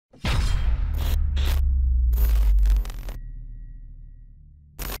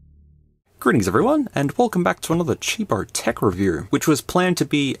Greetings everyone, and welcome back to another Cheapo Tech review, which was planned to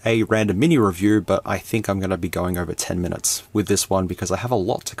be a random mini review, but I think I'm going to be going over 10 minutes with this one because I have a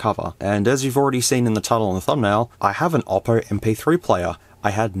lot to cover. And as you've already seen in the title and the thumbnail, I have an Oppo MP3 player. I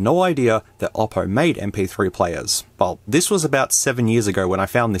had no idea that Oppo made MP3 players. Well, this was about 7 years ago when I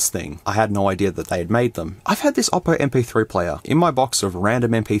found this thing. I had no idea that they had made them. I've had this Oppo MP3 player in my box of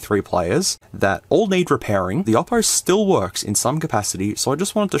random MP3 players that all need repairing. The Oppo still works in some capacity, so I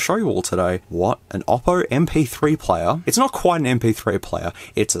just wanted to show you all today what an Oppo MP3 player. It's not quite an MP3 player,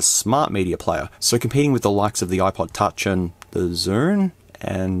 it's a smart media player. So competing with the likes of the iPod Touch and the Zune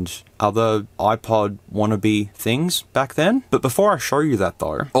and other iPod wannabe things back then. But before I show you that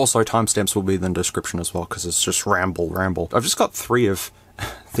though, also timestamps will be in the description as well because it's just ramble. I've just got 3 of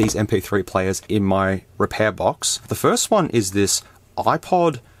these MP3 players in my repair box. The first one is this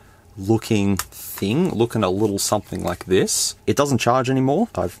iPod looking thing, looking a little something like this. It doesn't charge anymore.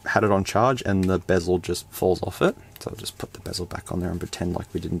 I've had it on charge and the bezel just falls off it. So I'll just put the bezel back on there and pretend like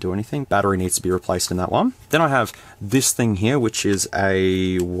we didn't do anything. Battery needs to be replaced in that one. Then I have this thing here, which is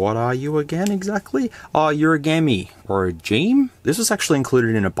a, what are you again exactly? Origami or a Gem. This was actually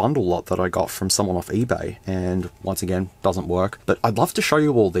included in a bundle lot that I got from someone off eBay, and once again, doesn't work. But I'd love to show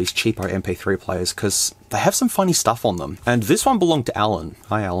you all these cheapo MP3 players because they have some funny stuff on them. And this one belonged to Alan.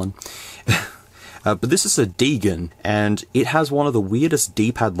 Hi, Alan. But this is a Deegan, and it has one of the weirdest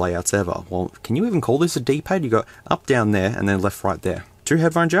D-pad layouts ever. Well, can you even call this a D-pad? You go up, down there, and then left, right there. 2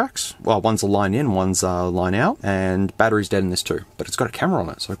 headphone jacks. Well, one's a line in, one's a line out, and battery's dead in this too. But it's got a camera on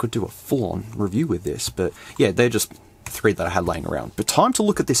it, so I could do a full-on review with this. But yeah, they're just 3 that I had laying around. But time to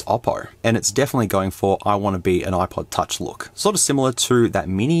look at this Oppo, and it's definitely going for I want to be an iPod Touch look. Sort of similar to that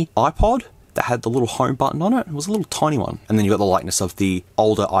mini iPod that had the little home button on it. It was a little tiny one. And then you got the likeness of the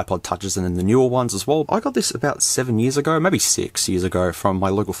older iPod Touches and then the newer ones as well. I got this about 7 years ago, maybe 6 years ago from my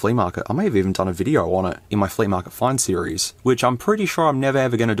local flea market. I may have even done a video on it in my flea market find series, which I'm pretty sure I'm never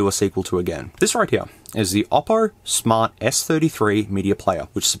ever going to do a sequel to again. This right here is the Oppo Smart S33 media player,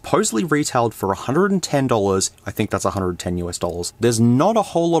 which supposedly retailed for $110. I think that's 110 US dollars. There's not a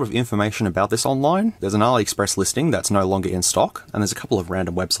whole lot of information about this online. There's an AliExpress listing that's no longer in stock, and there's a couple of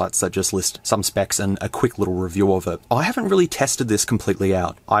random websites that just list some specs and a quick little review of it. I haven't really tested this completely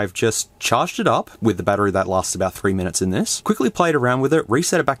out. I've just charged it up with the battery that lasts about 3 minutes in this, quickly played around with it,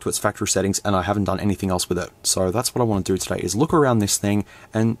 reset it back to its factory settings, and I haven't done anything else with it. So that's what I want to do today, is look around this thing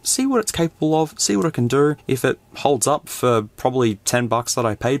and see what it's capable of, see what it can do, if it holds up for probably 10 bucks that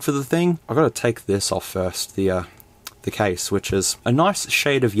I paid for the thing. I've got to take this off first, the case, which is a nice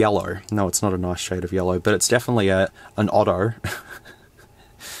shade of yellow. No, it's not a nice shade of yellow, but it's definitely an Otto.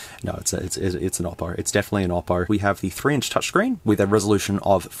 No, it's an Oppo. It's definitely an Oppo. We have the 3-inch touchscreen with a resolution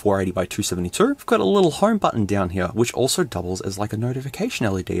of 480 by 272. We've got a little home button down here, which also doubles as like a notification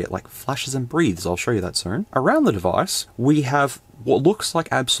LED. It like flashes and breathes. I'll show you that soon. Around the device, we have what looks like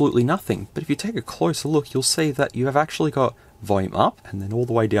absolutely nothing. But if you take a closer look, you'll see that you have actually got volume up and then all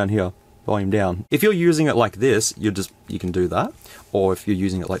the way down here, volume down. If you're using it like this, you can do that. Or if you're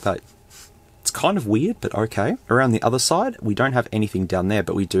using it like that, it's kind of weird, but okay. Around the other side, we don't have anything down there,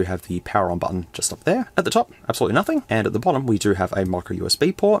 but we do have the power on button just up there. At the top, absolutely nothing. And at the bottom, we do have a micro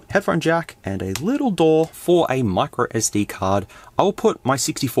USB port, headphone jack, and a little door for a micro SD card. I'll put my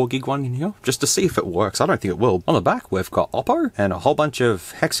 64 gig one in here just to see if it works. I don't think it will. On the back, we've got Oppo and a whole bunch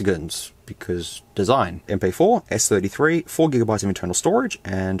of hexagons, because design. MP4, S33, 4 gigabytes of internal storage,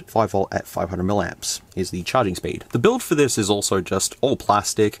 and 5 volt at 500 milliamps is the charging speed. The build for this is also just all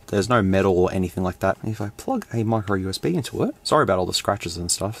plastic. There's no metal or anything like that. If I plug a micro USB into it, sorry about all the scratches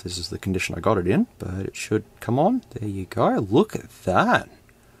and stuff. This is the condition I got it in, but it should come on. There you go. Look at that.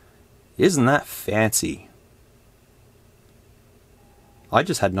 Isn't that fancy? I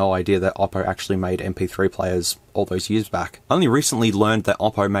just had no idea that Oppo actually made MP3 players all those years back. I only recently learned that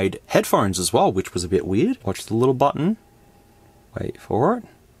Oppo made headphones as well, which was a bit weird. Watch the little button. Wait for it.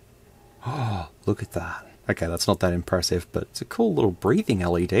 Oh, look at that. Okay, that's not that impressive, but it's a cool little breathing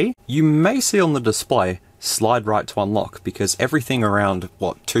LED. You may see on the display slide right to unlock, because everything around,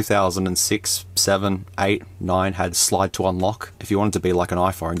 what, 2006, 7, 8, 9 had slide to unlock. If you wanted to be like an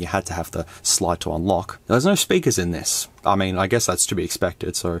iPhone, you had to have the slide to unlock. There's no speakers in this. I mean, I guess that's to be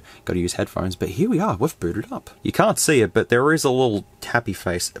expected, so got to use headphones, but here we are, we've booted up. You can't see it, but there is a little happy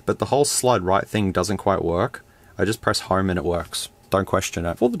face, but the whole slide right thing doesn't quite work. I just press home and it works. Don't question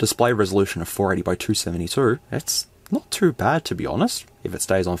it. For the display resolution of 480 by 272, it's not too bad, to be honest. if it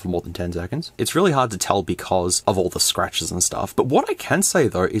stays on for more than 10 seconds. It's really hard to tell because of all the scratches and stuff. But what I can say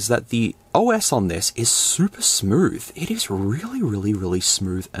though is that the OS on this is super smooth. It is really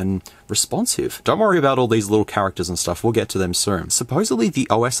smooth and responsive. Don't worry about all these little characters and stuff, we'll get to them soon. Supposedly the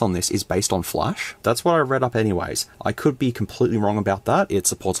OS on this is based on Flash. That's what I read up anyways. I could be completely wrong about that. It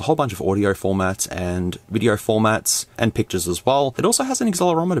supports a whole bunch of audio formats and video formats and pictures as well. It also has an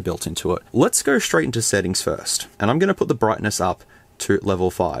accelerometer built into it. Let's go straight into settings first. And I'm going to put the brightness up to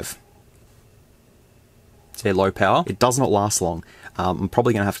level 5. See, low power. It does not last long. I'm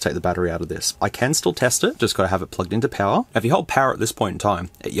probably going to have to take the battery out of this. I can still test it, just got to have it plugged into power. If you hold power at this point in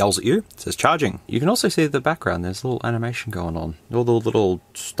time, it yells at you, it says charging. You can also see the background, there's a little animation going on. All the little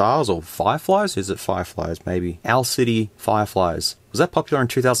stars or fireflies? Is it fireflies, maybe? Owl City fireflies. Was that popular in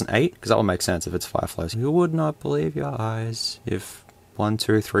 2008? Because that would make sense if it's fireflies. You would not believe your eyes if 1,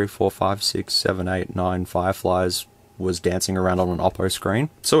 2, 3, 4, 5, 6, 7, 8, 9 fireflies was dancing around on an Oppo screen.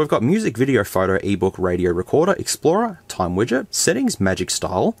 So we've got music, video, photo, ebook, radio, recorder, explorer, time widget, settings, magic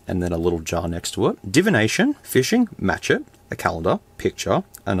style, and then a little jar next to it. Divination, fishing, match it, a calendar, picture,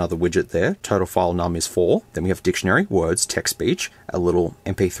 another widget there, total file num is 4. Then we have dictionary, words, text speech, a little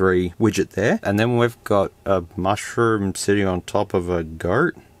MP3 widget there. And then we've got a mushroom sitting on top of a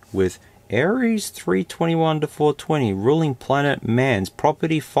goat with Aries 321 to 420, ruling planet Mans,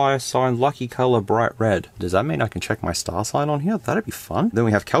 property fire sign, lucky color bright red. Does that mean I can check my star sign on here? That'd be fun. Then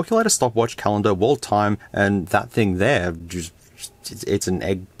we have calculator, stopwatch, calendar, world time, and that thing there, just it's an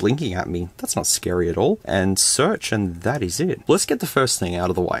egg blinking at me. That's not scary at all. And search, and that is it. Let's get the first thing out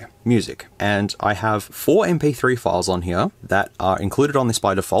of the way. Music. And I have 4 MP3 files on here that are included on this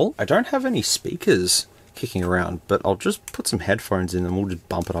by default. I don't have any speakers kicking around, but I'll just put some headphones in and we'll just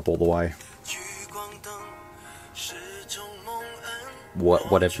bump it up all the way.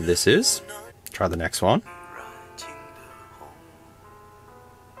 Whatever this is. Try the next one.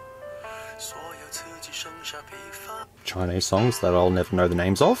 Chinese songs that I'll never know the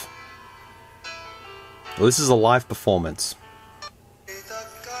names of. Well, this is a live performance.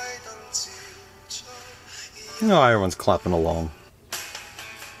 Oh, everyone's clapping along.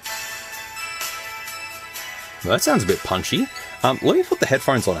 Well, that sounds a bit punchy. Let me put the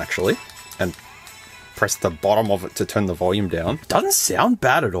headphones on actually, and press the bottom of it to turn the volume down. Doesn't sound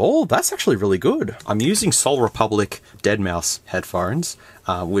bad at all. That's actually really good. I'm using Soul Republic Deadmau5 headphones,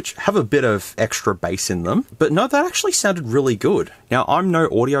 which have a bit of extra bass in them. But no, that actually sounded really good. Now, I'm no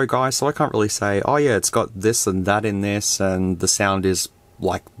audio guy, so I can't really say, oh yeah, it's got this and that in this, and the sound is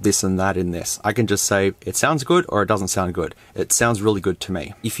like this and that in this. I can just say it sounds good or it doesn't sound good. It sounds really good to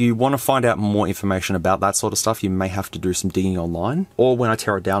me. If you want to find out more information about that sort of stuff, you may have to do some digging online, or when I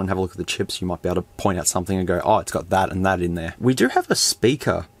tear it down and have a look at the chips, you might be able to point out something and go, oh, it's got that and that in there. We do have a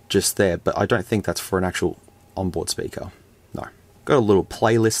speaker just there, but I don't think that's for an actual onboard speaker. No. Got a little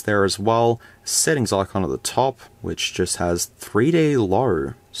playlist there as well. Settings icon at the top, which just has 3D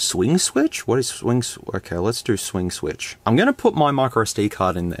low. Swing switch? What is swing? Okay, let's do swing switch. I'm going to put my micro SD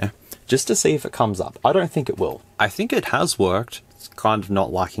card in there just to see if it comes up. I don't think it will. I think it has worked. It's kind of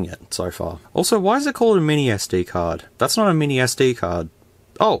not liking it so far. Also, why is it called a mini SD card? That's not a mini SD card.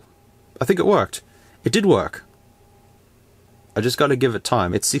 Oh, I think it worked. It did work. I just got to give it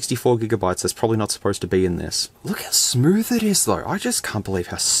time. It's 64 gigabytes. That's probably not supposed to be in this. Look how smooth it is though. I just can't believe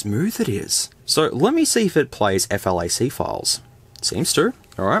how smooth it is. So let me see if it plays FLAC files. Seems to.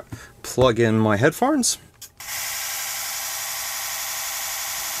 Alright. Plug in my headphones.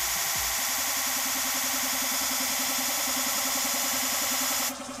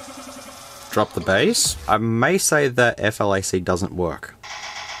 Drop the bass. I may say that FLAC doesn't work.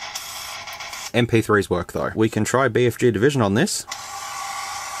 MP3s work though. We can try BFG division on this.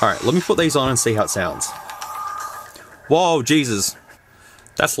 Alright, let me put these on and see how it sounds. Whoa, Jesus.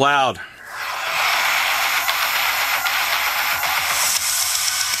 That's loud.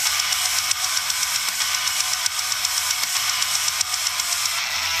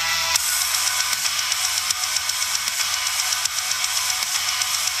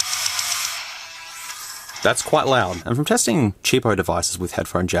 That's quite loud. And from testing cheapo devices with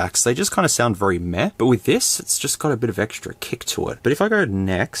headphone jacks, they just kind of sound very meh. But with this, it's just got a bit of extra kick to it. But if I go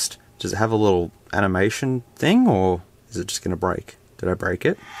next, does it have a little animation thing, or is it just going to break? Did I break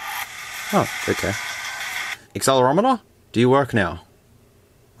it? Oh, okay. Accelerometer? Do you work now?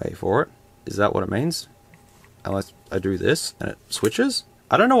 Wait for it. Is that what it means? Unless I do this and it switches?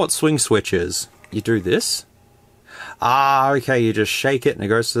 I don't know what swing switch is. You do this? Ah, okay, you just shake it and it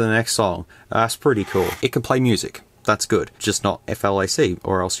goes to the next song. That's pretty cool. It can play music. That's good. Just not FLAC,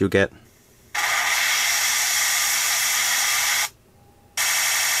 or else you'll get...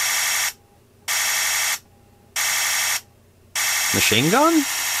 Machine gun?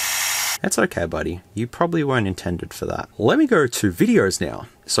 It's okay, buddy. You probably weren't intended for that. Let me go to videos now.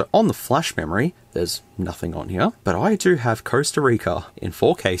 So on the flash memory, there's nothing on here, but I do have Costa Rica in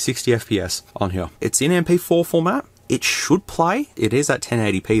 4K 60 FPS on here. It's in MP4 format. It should play. It is at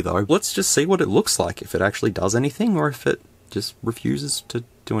 1080p though. Let's just see what it looks like, if it actually does anything or if it just refuses to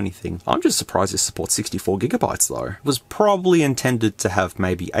do anything. I'm just surprised it supports 64 gigabytes though. It was probably intended to have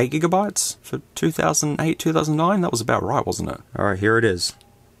maybe 8 gigabytes for 2008, 2009. That was about right, wasn't it? All right, here it is.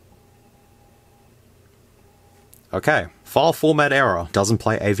 Okay, file format error. Doesn't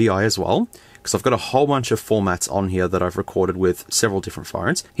play AVI as well, because I've got a whole bunch of formats on here that I've recorded with several different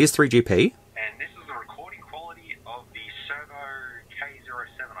phones. Here's 3GP. And this is the recording quality of the Servo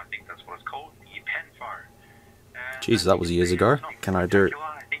K07, I think that's what it's called, the pen phone. Jeez, that was years ago. Can I do...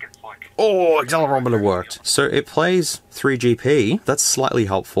 Oh, accelerometer worked. So it plays 3GP. That's slightly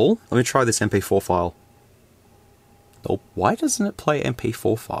helpful. Let me try this MP4 file. Oh, why doesn't it play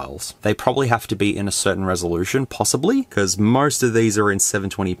MP4 files? They probably have to be in a certain resolution, possibly, because most of these are in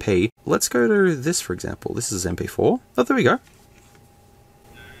 720p. Let's go to this, for example. This is MP4. Oh, there we go.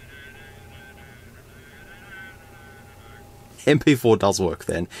 MP4 does work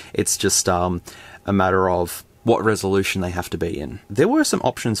then. It's just a matter of what resolution they have to be in. There were some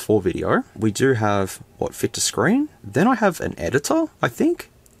options for video. We do have, what, fit to screen? Then I have an editor, I think.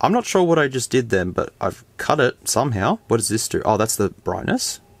 I'm not sure what I just did then, but I've cut it somehow. What does this do? Oh, that's the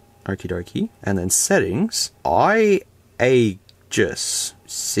brightness. Okie dokie. And then settings. Just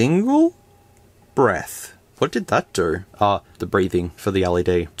single breath. What did that do? Ah, the breathing for the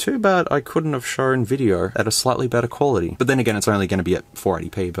LED. Too bad I couldn't have shown video at a slightly better quality. But then again, it's only going to be at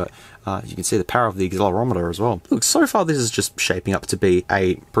 480p, but you can see the power of the accelerometer as well. Look, so far this is just shaping up to be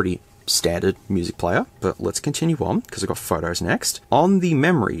a pretty standard music player, but let's continue on because I've got photos next. On the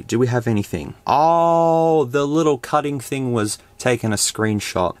memory, do we have anything? Oh, the little cutting thing was taking a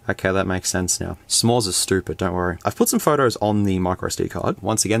screenshot. Okay, that makes sense now. SMOOREZ is stupid, don't worry. I've put some photos on the microSD card.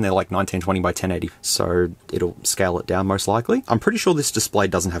 Once again, they're like 1920 by 1080, so it'll scale it down most likely. I'm pretty sure this display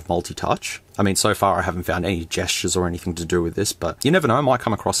doesn't have multi-touch. I mean, so far I haven't found any gestures or anything to do with this, but you never know, I might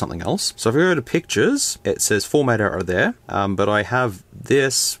come across something else. So if we go to pictures, it says format error there, but I have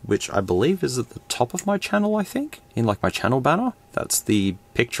this, which I believe is at the top of my channel, I think, in like my channel banner. That's the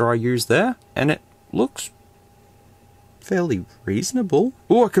picture I use there, and it looks fairly reasonable.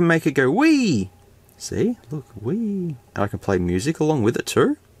 Oh, I can make it go wee! See? Look, wee. And I can play music along with it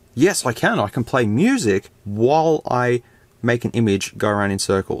too. Yes, I can. I can play music while I make an image go around in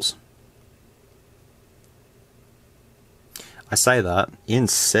circles. I say that. In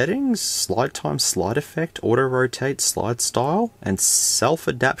settings, slide time, slide effect, auto rotate, slide style, and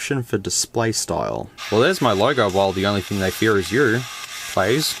self-adaption for display style. Well, there's my logo while the only thing they fear is you.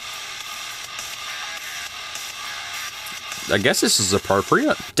 Plays. I guess this is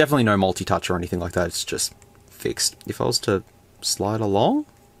appropriate. Definitely no multi-touch or anything like that, it's just fixed. If I was to slide along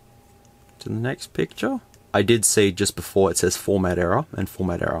to the next picture, I did see just before it says format error and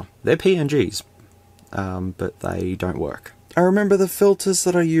format error. They're PNGs, but they don't work. I remember the filters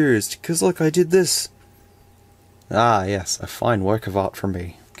that I used, because look, I did this. Ah, yes, a fine work of art from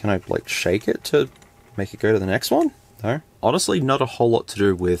me. Can I, like, shake it to make it go to the next one? No. Honestly, not a whole lot to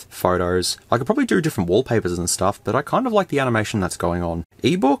do with photos. I could probably do different wallpapers and stuff, but I kind of like the animation that's going on.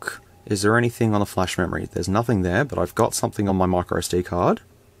 Ebook? Is there anything on the flash memory? There's nothing there, but I've got something on my microSD card.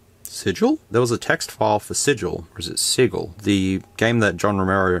 Sigil? There was a text file for Sigil, or is it Sigil? The game that John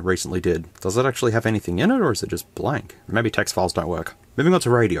Romero recently did. Does it actually have anything in it, or is it just blank? Maybe text files don't work. Moving on to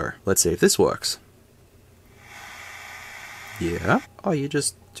radio. Let's see if this works. Yeah. Oh, you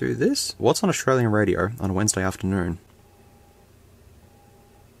just do this? What's on Australian radio on a Wednesday afternoon?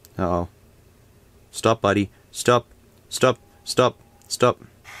 Uh-oh. Stop, buddy. Stop. Stop. Stop. Stop.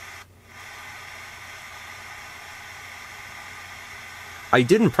 I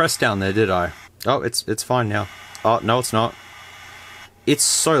didn't press down there, did I? Oh, it's fine now. Oh, no, it's not. It's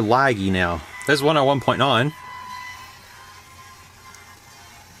so laggy now. There's 101.9.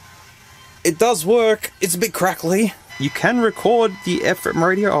 It does work. It's a bit crackly. You can record the FM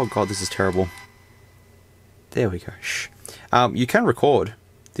radio. Oh god, this is terrible. There we go. Shh. You can record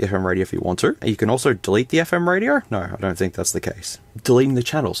the FM radio if you want to. You can also delete the FM radio. No, I don't think that's the case. Deleting the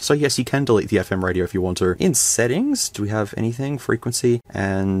channels. So yes, you can delete the FM radio if you want to. In settings, do we have anything? Frequency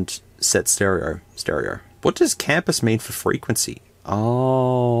and set stereo. Stereo. What does campus mean for frequency?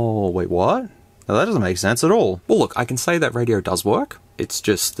 Oh, wait, what? No, that doesn't make sense at all. Well, look, I can say that radio does work. It's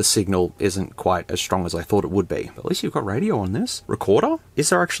just the signal isn't quite as strong as I thought it would be. But at least you've got radio on this. Recorder? Is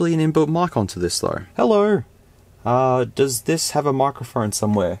there actually an inbuilt mic onto this though? Hello. Does this have a microphone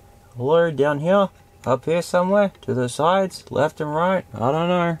somewhere? Hello, down here? Up here somewhere? To the sides? Left and right? I don't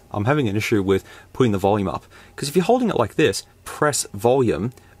know. I'm having an issue with putting the volume up. Because if you're holding it like this, press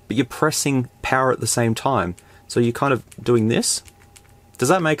volume, but you're pressing power at the same time. So you're kind of doing this. Does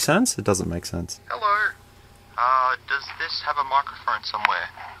that make sense? It doesn't make sense. Hello. Does this have a microphone somewhere?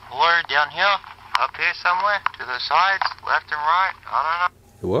 Hello, down here? Up here somewhere? To the sides? Left and right? I don't know.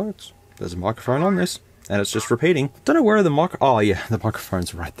 It works. There's a microphone on this. And it's just repeating. Don't know where the oh yeah, the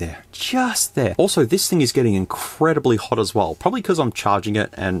microphone's right there. Just there. Also, this thing is getting incredibly hot as well. Probably because I'm charging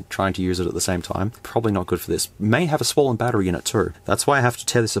it and trying to use it at the same time. Probably not good for this. May have a swollen battery in it too. That's why I have to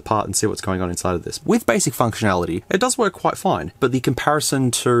tear this apart and see what's going on inside of this. With basic functionality, it does work quite fine. But the comparison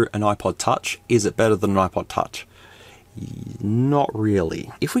to an iPod Touch, is it better than an iPod Touch? Not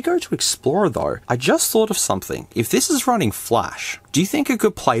really. If we go to Explorer though, I just thought of something. If this is running Flash, do you think it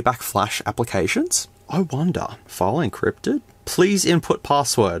could play back Flash applications? I wonder. File encrypted? Please input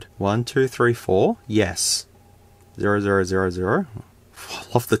password. 1234. Yes. 0000. I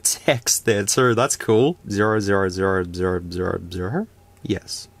love the text there too. That's cool. 000000.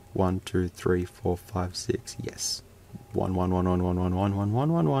 Yes. 1 2 3 4 5 6. Yes.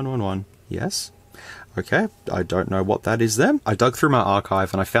 11111111111. Yes. Okay, I don't know what that is then. I dug through my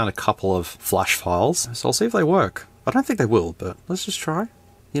archive and I found a couple of Flash files, so I'll see if they work. I don't think they will, but let's just try.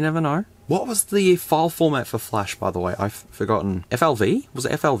 You never know. What was the file format for Flash, by the way? I've forgotten. FLV? Was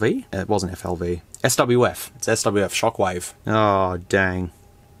it FLV? It wasn't FLV. SWF. It's SWF. Shockwave. Oh, dang.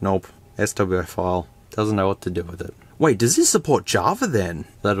 Nope. SWF file. Doesn't know what to do with it. Wait, does this support Java then?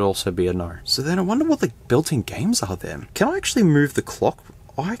 That'd also be a no. So then I wonder what the built-in games are then. Can I actually move the clock?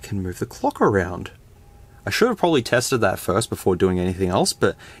 I can move the clock around. I should have probably tested that first before doing anything else,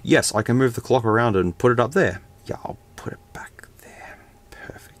 but yes, I can move the clock around and put it up there. Yeah, I'll put it back.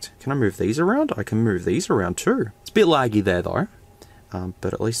 Can I move these around? I can move these around too. It's a bit laggy there though,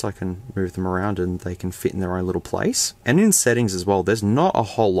 but at least I can move them around and they can fit in their own little place. And in settings as well, there's not a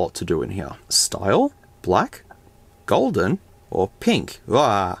whole lot to do in here. Style, black, golden, or pink.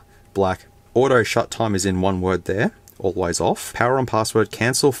 Ah, black. Auto shut time is in one word there. Always off. Power on password,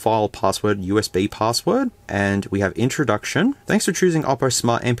 cancel file password, USB password, and we have introduction. Thanks for choosing Oppo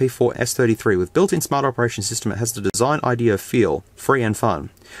Smart MP4 S33 with built-in smart operation system. It has the design, idea, feel, free and fun.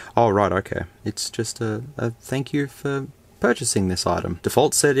 Oh right, okay. It's just a thank you for purchasing this item.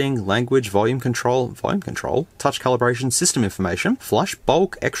 Default setting, language, volume control, touch calibration, system information, flash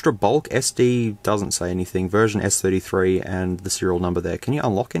bulk, extra bulk, SD doesn't say anything, version S33, and the serial number there. Can you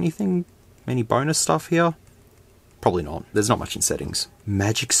unlock anything? Any bonus stuff here? Probably not. There's not much in settings.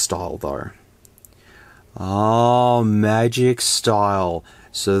 Magic style though. Oh, magic style.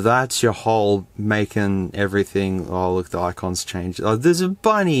 So that's your whole making everything. Oh, look, the icons changed. Oh, there's a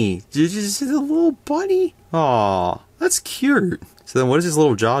bunny. Did you see the little bunny? Oh, that's cute. So then what does this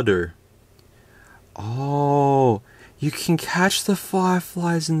little jar do? Oh, you can catch the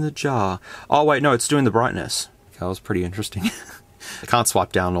fireflies in the jar. Oh, wait, no, it's doing the brightness. That was pretty interesting. I can't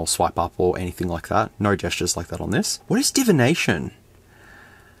swipe down or swipe up or anything like that. No gestures like that on this. What is divination?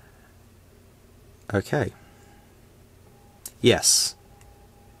 Okay. Yes.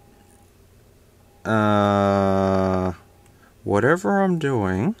 Whatever I'm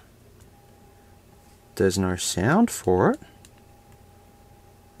doing, there's no sound for it.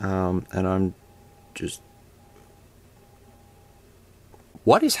 And I'm just...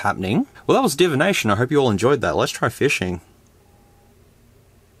 What is happening? Well, that was divination. I hope you all enjoyed that. Let's try fishing.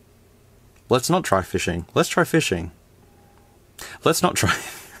 Let's not try fishing. Let's try fishing. Let's not try...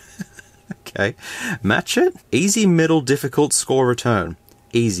 Okay. Match it. Easy, middle, difficult, score, return.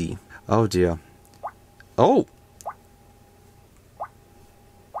 Easy. Oh dear. Oh!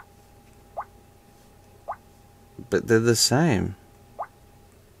 But they're the same.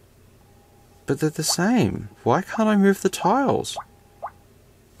 But they're the same. Why can't I move the tiles?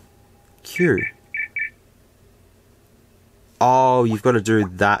 Q. Oh, you've got to do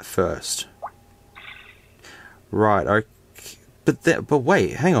that first. Right, okay. But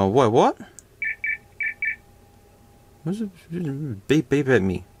wait, hang on, what? What's it? Beep at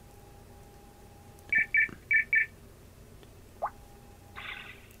me.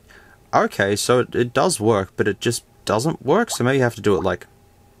 Okay, so it does work, but it just doesn't work, so maybe you have to do it like...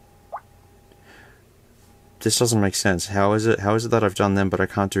 This doesn't make sense. How is it that I've done them, but I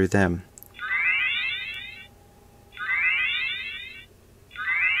can't do them?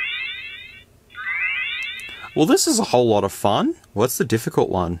 Well, this is a whole lot of fun. What's the difficult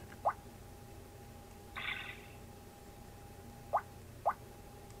one?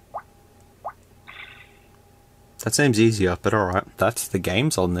 That seems easier, but alright. That's the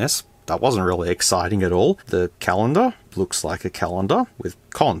games on this. that wasn't really exciting at all. The calendar looks like a calendar with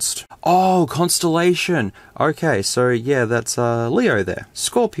const. Oh, constellation. Okay, so yeah, that's Leo there.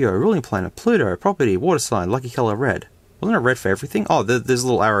 Scorpio, ruling planet, Pluto, property, water sign, lucky color red. Wasn't it red for everything? Oh, there's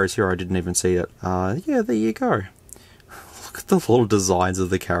little arrows here. I didn't even see it. Yeah, there you go. Look at the little designs of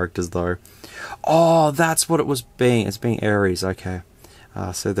the characters though. Oh, that's what it was being. It's being Aries. Okay.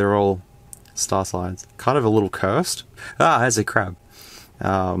 So they're all star signs. Kind of a little cursed. Ah, there's a crab.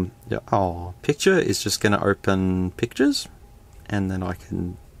 Yeah. Oh, picture is just going to open pictures. And then I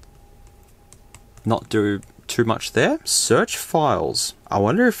can not do too much there. Search files. I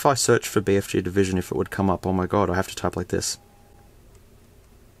wonder if I search for BFG Division if it would come up. Oh my god, I have to type like this.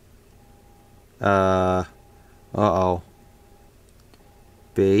 Uh-oh.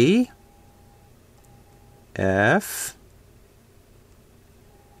 B F.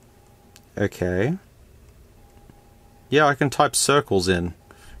 Okay. Yeah, I can type circles in.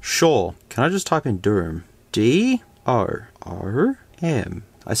 Sure. Can I just type in Doom? D-O-O-M.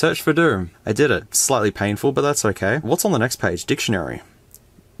 I searched for Doom. I did it. Slightly painful, but that's okay. What's on the next page? Dictionary.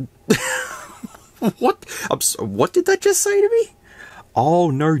 What? What did that just say to me? Oh,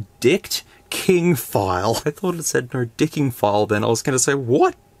 no dict king file. I thought it said no dicking file then. I was going to say,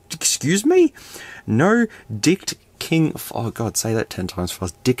 what? Excuse me? No dict king. Oh god, say that 10 times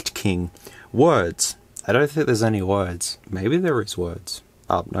fast. Dict king. Words. I don't think there's any words. Maybe there is words.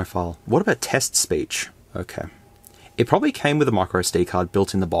 Oh, no file. What about test speech? Okay. It probably came with a micro SD card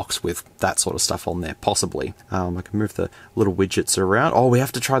built in the box with that sort of stuff on there, possibly. I can move the little widgets around. Oh, we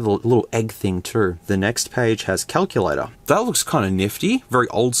have to try the little egg thing too. The next page has calculator. That looks kind of nifty. Very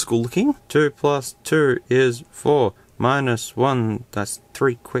old school looking. 2 plus 2 is 4 minus 1. That's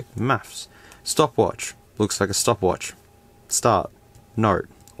 3 quick maths. Stopwatch. Looks like a stopwatch. Start. Note.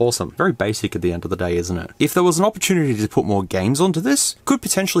 Awesome. Very basic at the end of the day, isn't it? If there was an opportunity to put more games onto this, could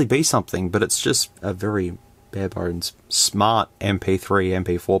potentially be something, but it's just a very bare bones smart MP3,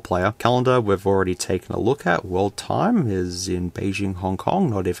 MP4 player. Calendar we've already taken a look at. World time is in Beijing, Hong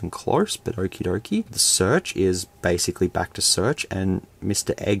Kong. Not even close, but okie dokie. The search is basically back to search, and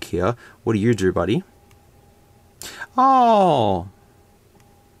Mr. Egg here, what do you do, buddy? Oh!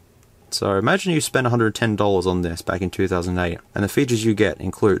 So imagine you spent $110 on this back in 2008, and the features you get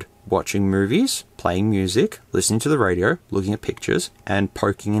include watching movies, playing music, listening to the radio, looking at pictures, and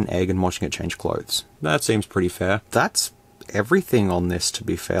poking an egg and watching it change clothes. That seems pretty fair. That's everything on this, to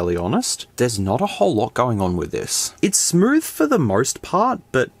be fairly honest. There's not a whole lot going on with this. It's smooth for the most part,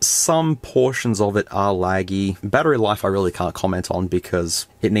 but some portions of it are laggy. Battery life I really can't comment on because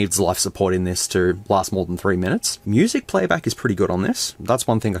it needs life support in this to last more than 3 minutes. Music playback is pretty good on this. That's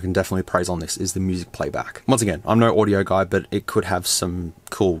one thing I can definitely praise on this, is the music playback. Once again, I'm no audio guy, but it could have some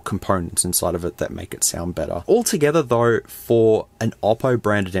cool components inside of it that make it sound better. Altogether though, for an Oppo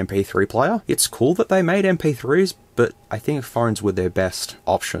branded MP3 player, it's cool that they made MP3s, but I think phones were their best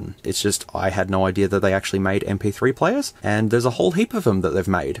option. It's just I had no idea that they actually made MP3 players, and there's a whole heap of them that they've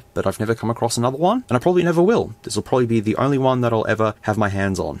made, but I've never come across another one, and I probably never will. This will probably be the only one that I'll ever have my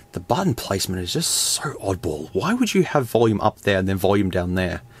hands on. The button placement is just so oddball. Why would you have volume up there and then volume down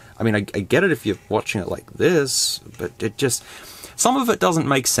there? I mean, I get it if you're watching it like this, but it just... some of it doesn't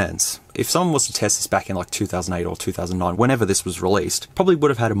make sense. If someone was to test this back in like 2008 or 2009, whenever this was released, probably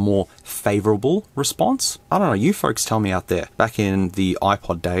would have had a more favourable response. I don't know, you folks tell me out there, back in the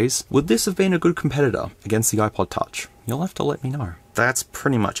iPod days, would this have been a good competitor against the iPod Touch? You'll have to let me know. That's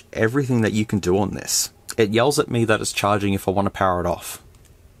pretty much everything that you can do on this. It yells at me that it's charging if I want to power it off.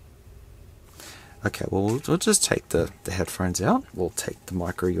 Okay, well, we'll just take the headphones out. We'll take the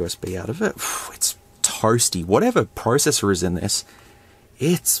micro USB out of it. It's toasty. Whatever processor is in this,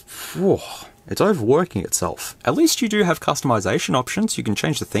 it's overworking itself. At least you do have customization options. You can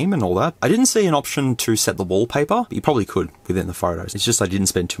change the theme and all that. I didn't see an option to set the wallpaper, but you probably could within the photos. It's just I didn't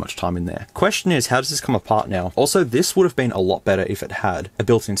spend too much time in there. Question is, how does this come apart now? Also, this would have been a lot better if it had a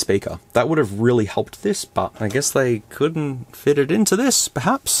built-in speaker. That would have really helped this, but I guess they couldn't fit it into this,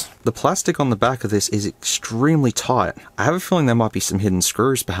 perhaps. The plastic on the back of this is extremely tight. I have a feeling there might be some hidden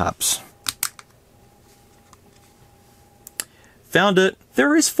screws, perhaps. Found it.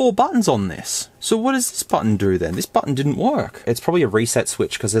 There is 4 buttons on this. So what does this button do then? This button didn't work. It's probably a reset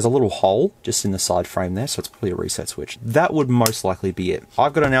switch because there's a little hole just in the side frame there, so it's probably a reset switch. That would most likely be it.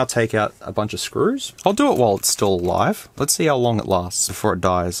 I've got to now take out a bunch of screws. I'll do it while it's still alive. Let's see how long it lasts before it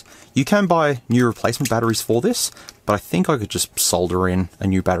dies. You can buy new replacement batteries for this, but I think I could just solder in a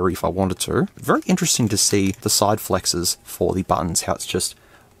new battery if I wanted to. Very interesting to see the side flexes for the buttons, how it's just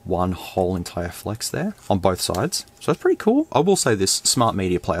one whole entire flex there on both sides. So that's pretty cool. I will say this smart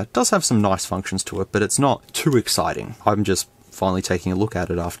media player does have some nice functions to it, but it's not too exciting. I'm just finally taking a look at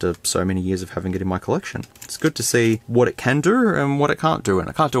it after so many years of having it in my collection. It's good to see what it can do and what it can't do, and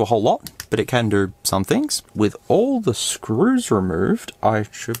it can't do a whole lot, but it can do some things. With all the screws removed, I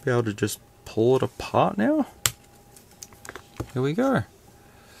should be able to just pull it apart now. Here we go.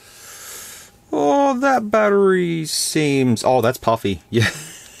 Oh, that battery seems... Oh, that's puffy. Yeah,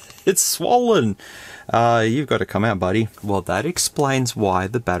 it's swollen. You've got to come out, buddy. Well, that explains why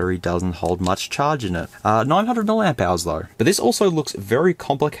the battery doesn't hold much charge in it. 900 milliamp hours though. But this also looks very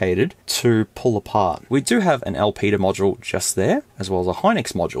complicated to pull apart. We do have an LPDA module just there, as well as a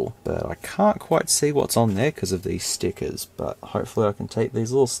Hynix module, but I can't quite see what's on there because of these stickers, but hopefully I can take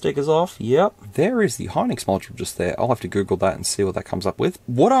these little stickers off. Yep, there is the Hynix module just there. I'll have to Google that and see what that comes up with.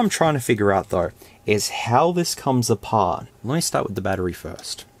 What I'm trying to figure out though, is how this comes apart. Let me start with the battery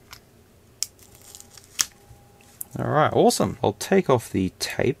first. Alright, awesome. I'll take off the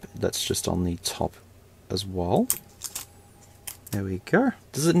tape that's just on the top as well. There we go.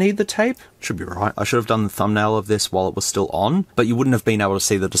 Does it need the tape? Should be right. I should have done the thumbnail of this while it was still on, but you wouldn't have been able to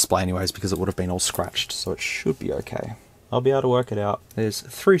see the display anyways because it would have been all scratched, so it should be okay. I'll be able to work it out. There's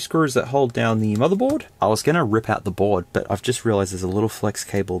 3 screws that hold down the motherboard. I was going to rip out the board, but I've just realized there's a little flex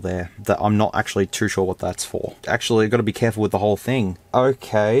cable there that I'm not actually too sure what that's for. Actually, I've got to be careful with the whole thing.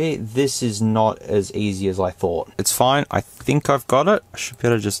 Okay, this is not as easy as I thought. It's fine. I think I've got it. I should be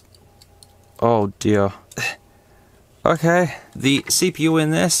able to just... Oh dear. Okay, the CPU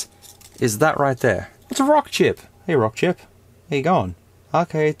in this is that right there. It's a rock chip. Hey, rock chip. How you going?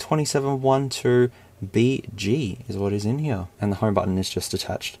 Okay, 2712 BG is what is in here, and the home button is just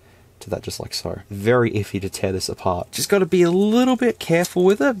attached to that, just like so. Very iffy to tear this apart. Just got to be a little bit careful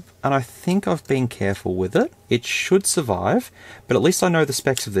with it, and I think I've been careful with it. It should survive, but at least I know the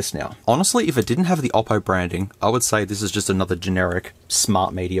specs of this now. Honestly, if it didn't have the Oppo branding, I would say this is just another generic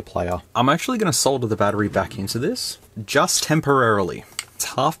smart media player. I'm actually going to solder the battery back into this, just temporarily. It's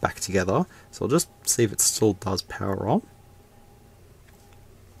half back together, so I'll just see if it still does power on.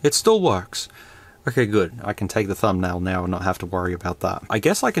 It still works. Okay, good. I can take the thumbnail now and not have to worry about that. I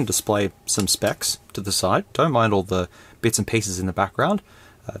guess I can display some specs to the side. Don't mind all the bits and pieces in the background.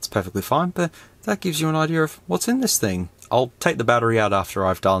 That's perfectly fine, but that gives you an idea of what's in this thing. I'll take the battery out after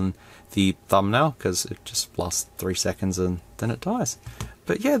I've done the thumbnail, because it just lasts 3 seconds and then it dies.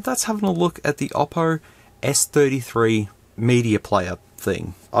 But yeah, that's having a look at the Oppo S33 media player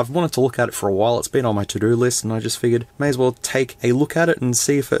thing. I've wanted to look at it for a while. It's been on my to-do list, and I just figured may as well take a look at it and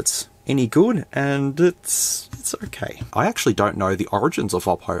see if it's any good, and it's okay. I actually don't know the origins of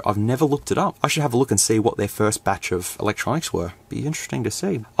Oppo. I've never looked it up. I should have a look and see what their first batch of electronics were. Be interesting to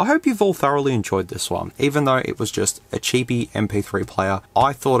see. I hope you've all thoroughly enjoyed this one. Even though it was just a cheapy MP3 player,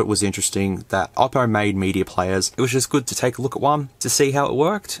 I thought it was interesting that Oppo made media players. It was just good to take a look at one to see how it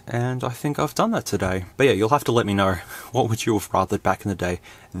worked, and I think I've done that today. But yeah, you'll have to let me know, what would you have rathered back in the day?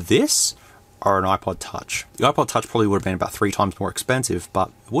 This or an iPod Touch? The iPod Touch probably would have been about 3 times more expensive, but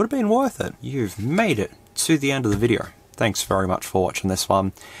it would have been worth it. You've made it to the end of the video. Thanks very much for watching this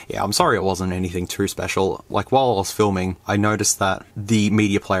one. Yeah, I'm sorry it wasn't anything too special. Like, while I was filming, I noticed that the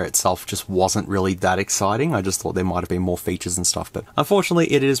media player itself just wasn't really that exciting. I just thought there might have been more features and stuff, but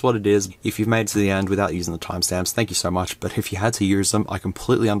unfortunately it is what it is. If you've made it to the end without using the timestamps, thank you so much, but if you had to use them, I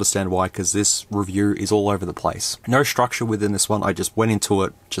completely understand why, because this review is all over the place. No structure within this one. I just went into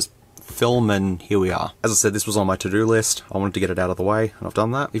it, just film, and here we are. As I said, this was on my to-do list. I wanted to get it out of the way, and I've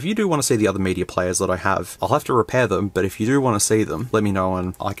done that. If you do want to see the other media players that I have, I'll have to repair them, but if you do want to see them, let me know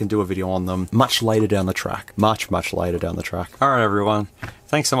and I can do a video on them much later down the track. Much later down the track. Alright everyone,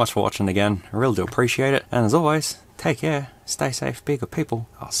 thanks so much for watching again. I really do appreciate it, and as always, take care, stay safe, be good people.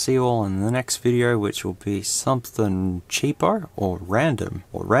 I'll see you all in the next video, which will be something cheapo or random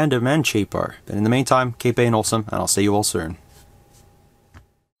and cheapo. But in the meantime, keep being awesome, and I'll see you all soon.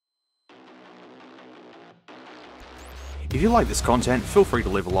 If you like this content, feel free to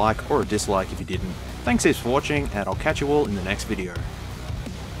leave a like or a dislike if you didn't. Thanks heaps for watching, and I'll catch you all in the next video.